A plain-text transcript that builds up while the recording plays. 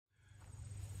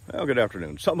Well, good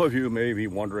afternoon. Some of you may be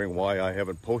wondering why I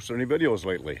haven't posted any videos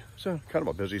lately. It's kind of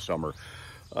a busy summer.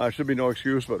 Should be no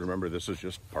excuse, but remember, this is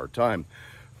just part-time.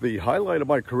 The highlight of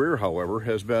my career, however,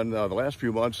 has been the last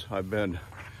few months. I've been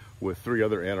with 3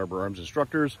 other Ann Arbor Arms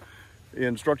instructors,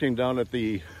 instructing down at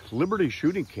the Liberty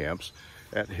shooting camps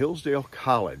at Hillsdale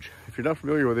College. If you're not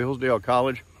familiar with Hillsdale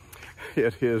College,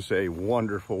 it is a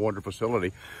wonderful, wonderful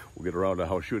facility. We'll get around to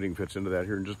how shooting fits into that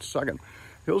here in just a second.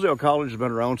 Hillsdale College has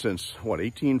been around since,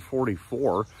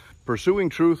 1844, pursuing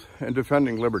truth and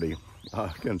defending liberty.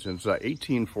 Again, since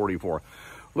 1844.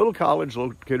 Little college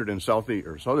located in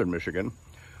southern Michigan,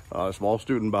 small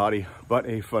student body, but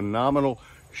a phenomenal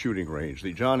shooting range.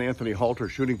 The John Anthony Halter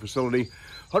shooting facility,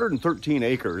 113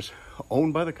 acres,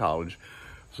 owned by the college,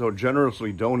 so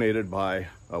generously donated by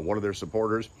one of their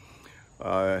supporters.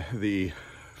 The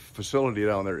facility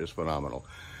down there is phenomenal.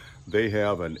 They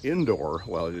have an indoor,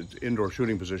 it's indoor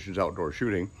shooting positions, outdoor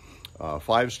shooting,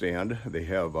 5-stand. They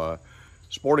have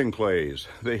sporting clays.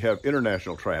 They have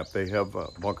international trap. They have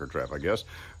bunker trap, I guess.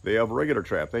 They have regular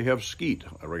trap. They have skeet,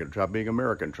 a regular trap being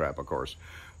American trap, of course.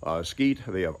 Skeet,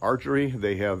 they have archery.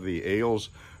 They have the Ailes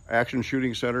Action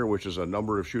Shooting Center, which is a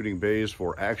number of shooting bays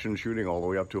for action shooting all the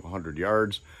way up to 100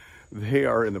 yards. They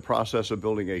are in the process of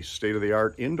building a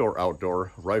state-of-the-art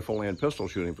indoor-outdoor rifle and pistol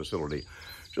shooting facility.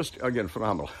 Just, again,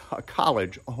 phenomenal. A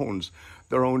college owns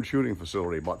their own shooting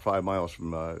facility about 5 miles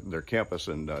from their campus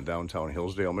in downtown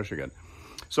Hillsdale, Michigan.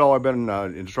 So I've been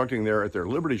instructing there at their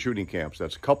Liberty shooting camps.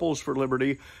 That's Couples for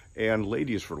Liberty and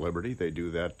Ladies for Liberty. They do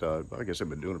that, I guess I've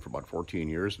been doing it for about 14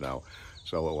 years now.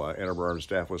 So Ann Arbor Arms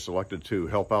staff was selected to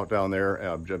help out down there.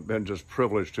 I've been just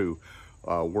privileged to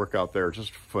work out there.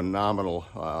 Just phenomenal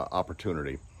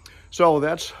opportunity. So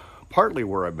that's partly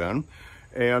where I've been.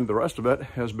 And the rest of it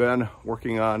has been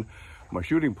working on my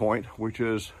shooting point, which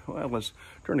is, well, let's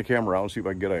turn the camera around and see if I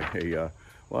can get well,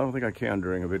 I don't think I can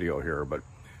during a video here, but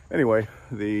anyway,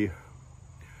 let's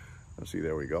see,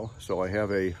 there we go. So I have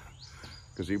a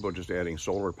gazebo, just adding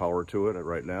solar power to it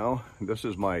right now. This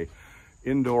is my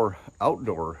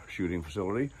indoor-outdoor shooting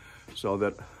facility so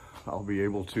that I'll be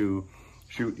able to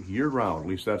shoot year-round. At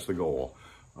least that's the goal.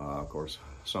 Of course,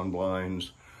 sun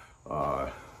blinds,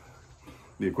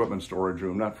 the equipment storage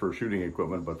room, not for shooting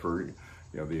equipment, but for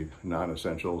the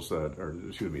non-essentials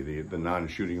the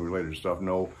non-shooting related stuff.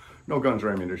 No guns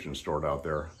or ammunition stored out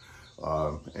there.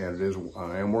 And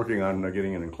I am working on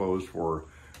getting it enclosed for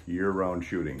year-round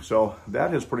shooting. So that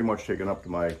has pretty much taken up to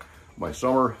my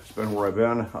summer. It's been where I've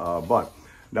been. But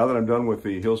now that I'm done with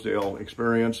the Hillsdale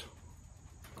experience,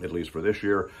 at least for this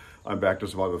year, I'm back to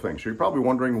some other things. So you're probably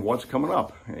wondering what's coming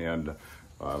up, and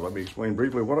let me explain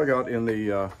briefly what I got in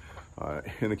the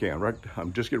can. Right,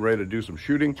 I'm just getting ready to do some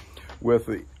shooting with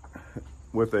an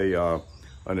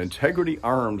Integrity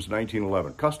Arms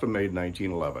 1911, custom-made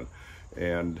 1911,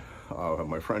 and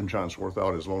my friend John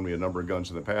Swarthout has loaned me a number of guns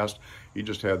in the past. He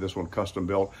just had this one custom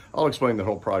built. I'll explain the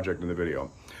whole project in the video.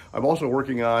 I'm also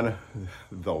working on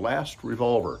the last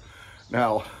revolver.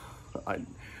 Now,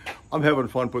 I'm having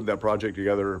fun putting that project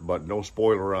together, but no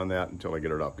spoiler on that until I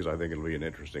get it up, because I think it'll be an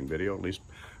interesting video. At least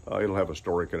it'll have a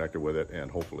story connected with it, and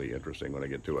hopefully interesting when I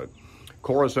get to it.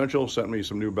 Core Essentials sent me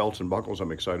some new belts and buckles.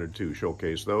 I'm excited to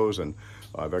showcase those, and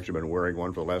I've actually been wearing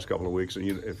one for the last couple of weeks. And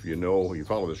if you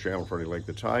follow this channel for any length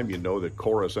of time, you know that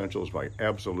Core Essentials is my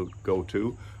absolute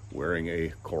go-to. Wearing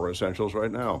a Core Essentials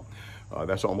right now.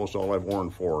 That's almost all I've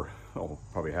worn for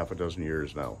probably half a dozen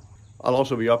years now. I'll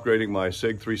also be upgrading my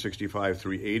SIG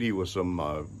 365-380 with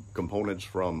some components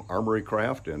from Armory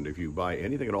Craft. And if you buy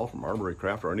anything at all from Armory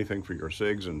Craft or anything for your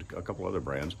SIGs and a couple other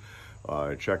brands,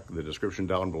 check the description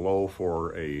down below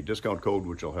for a discount code,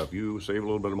 which will help you save a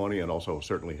little bit of money and also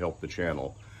certainly help the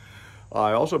channel.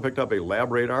 I also picked up a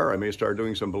lab radar. I may start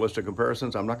doing some ballistic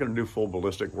comparisons. I'm not going to do full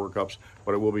ballistic workups,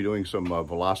 but I will be doing some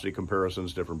velocity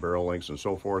comparisons, different barrel lengths and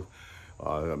so forth.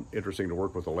 Interesting to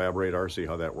work with the lab radar, see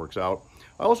how that works out.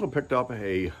 I also picked up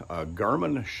a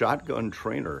Garmin shotgun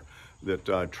trainer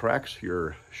that tracks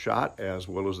your shot as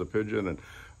well as the pigeon and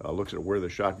looks at where the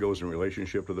shot goes in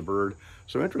relationship to the bird.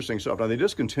 So interesting stuff. Now they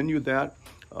discontinued that,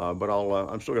 but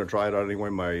I'm still going to try it out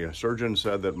anyway. My surgeon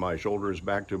said that my shoulder is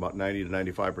back to about 90 to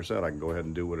 95%. I can go ahead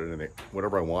and do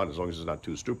whatever I want as long as it's not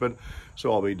too stupid.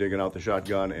 So I'll be digging out the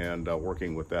shotgun and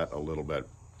working with that a little bit.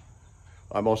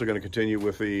 I'm also going to continue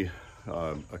with the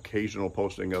occasional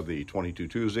posting of the 22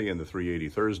 Tuesday and the 380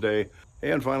 Thursday.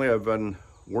 And finally, I've been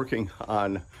working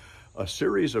on a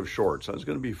series of shorts. There's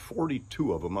going to be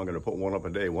 42 of them. I'm going to put one up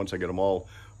a day once I get them all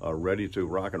ready to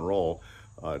rock and roll.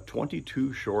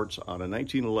 22 shorts on a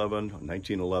 1911,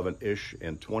 1911-ish,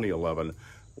 and 2011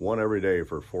 one every day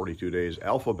for 42 days,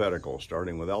 alphabetical,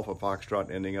 starting with Alpha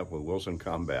Foxtrot, ending up with Wilson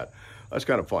Combat. That's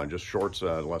kind of fun, just shorts,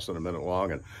 less than a minute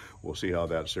long, and we'll see how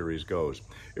that series goes.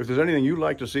 If there's anything you'd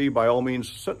like to see, by all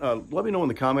means, let me know in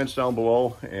the comments down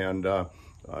below, and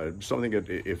something,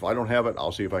 if I don't have it,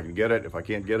 I'll see if I can get it. If I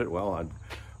can't get it, well,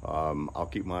 I'll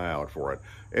keep my eye out for it.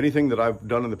 Anything that I've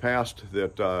done in the past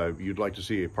that you'd like to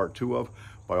see a part 2 of,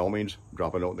 by all means,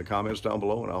 drop a note in the comments down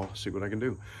below and I'll see what I can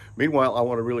do. Meanwhile, I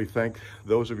want to really thank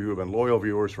those of you who have been loyal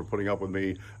viewers for putting up with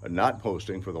me not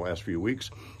posting for the last few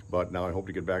weeks, but now I hope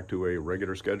to get back to a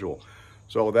regular schedule.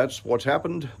 So that's what's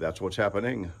happened. That's what's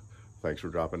happening. Thanks for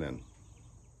dropping in.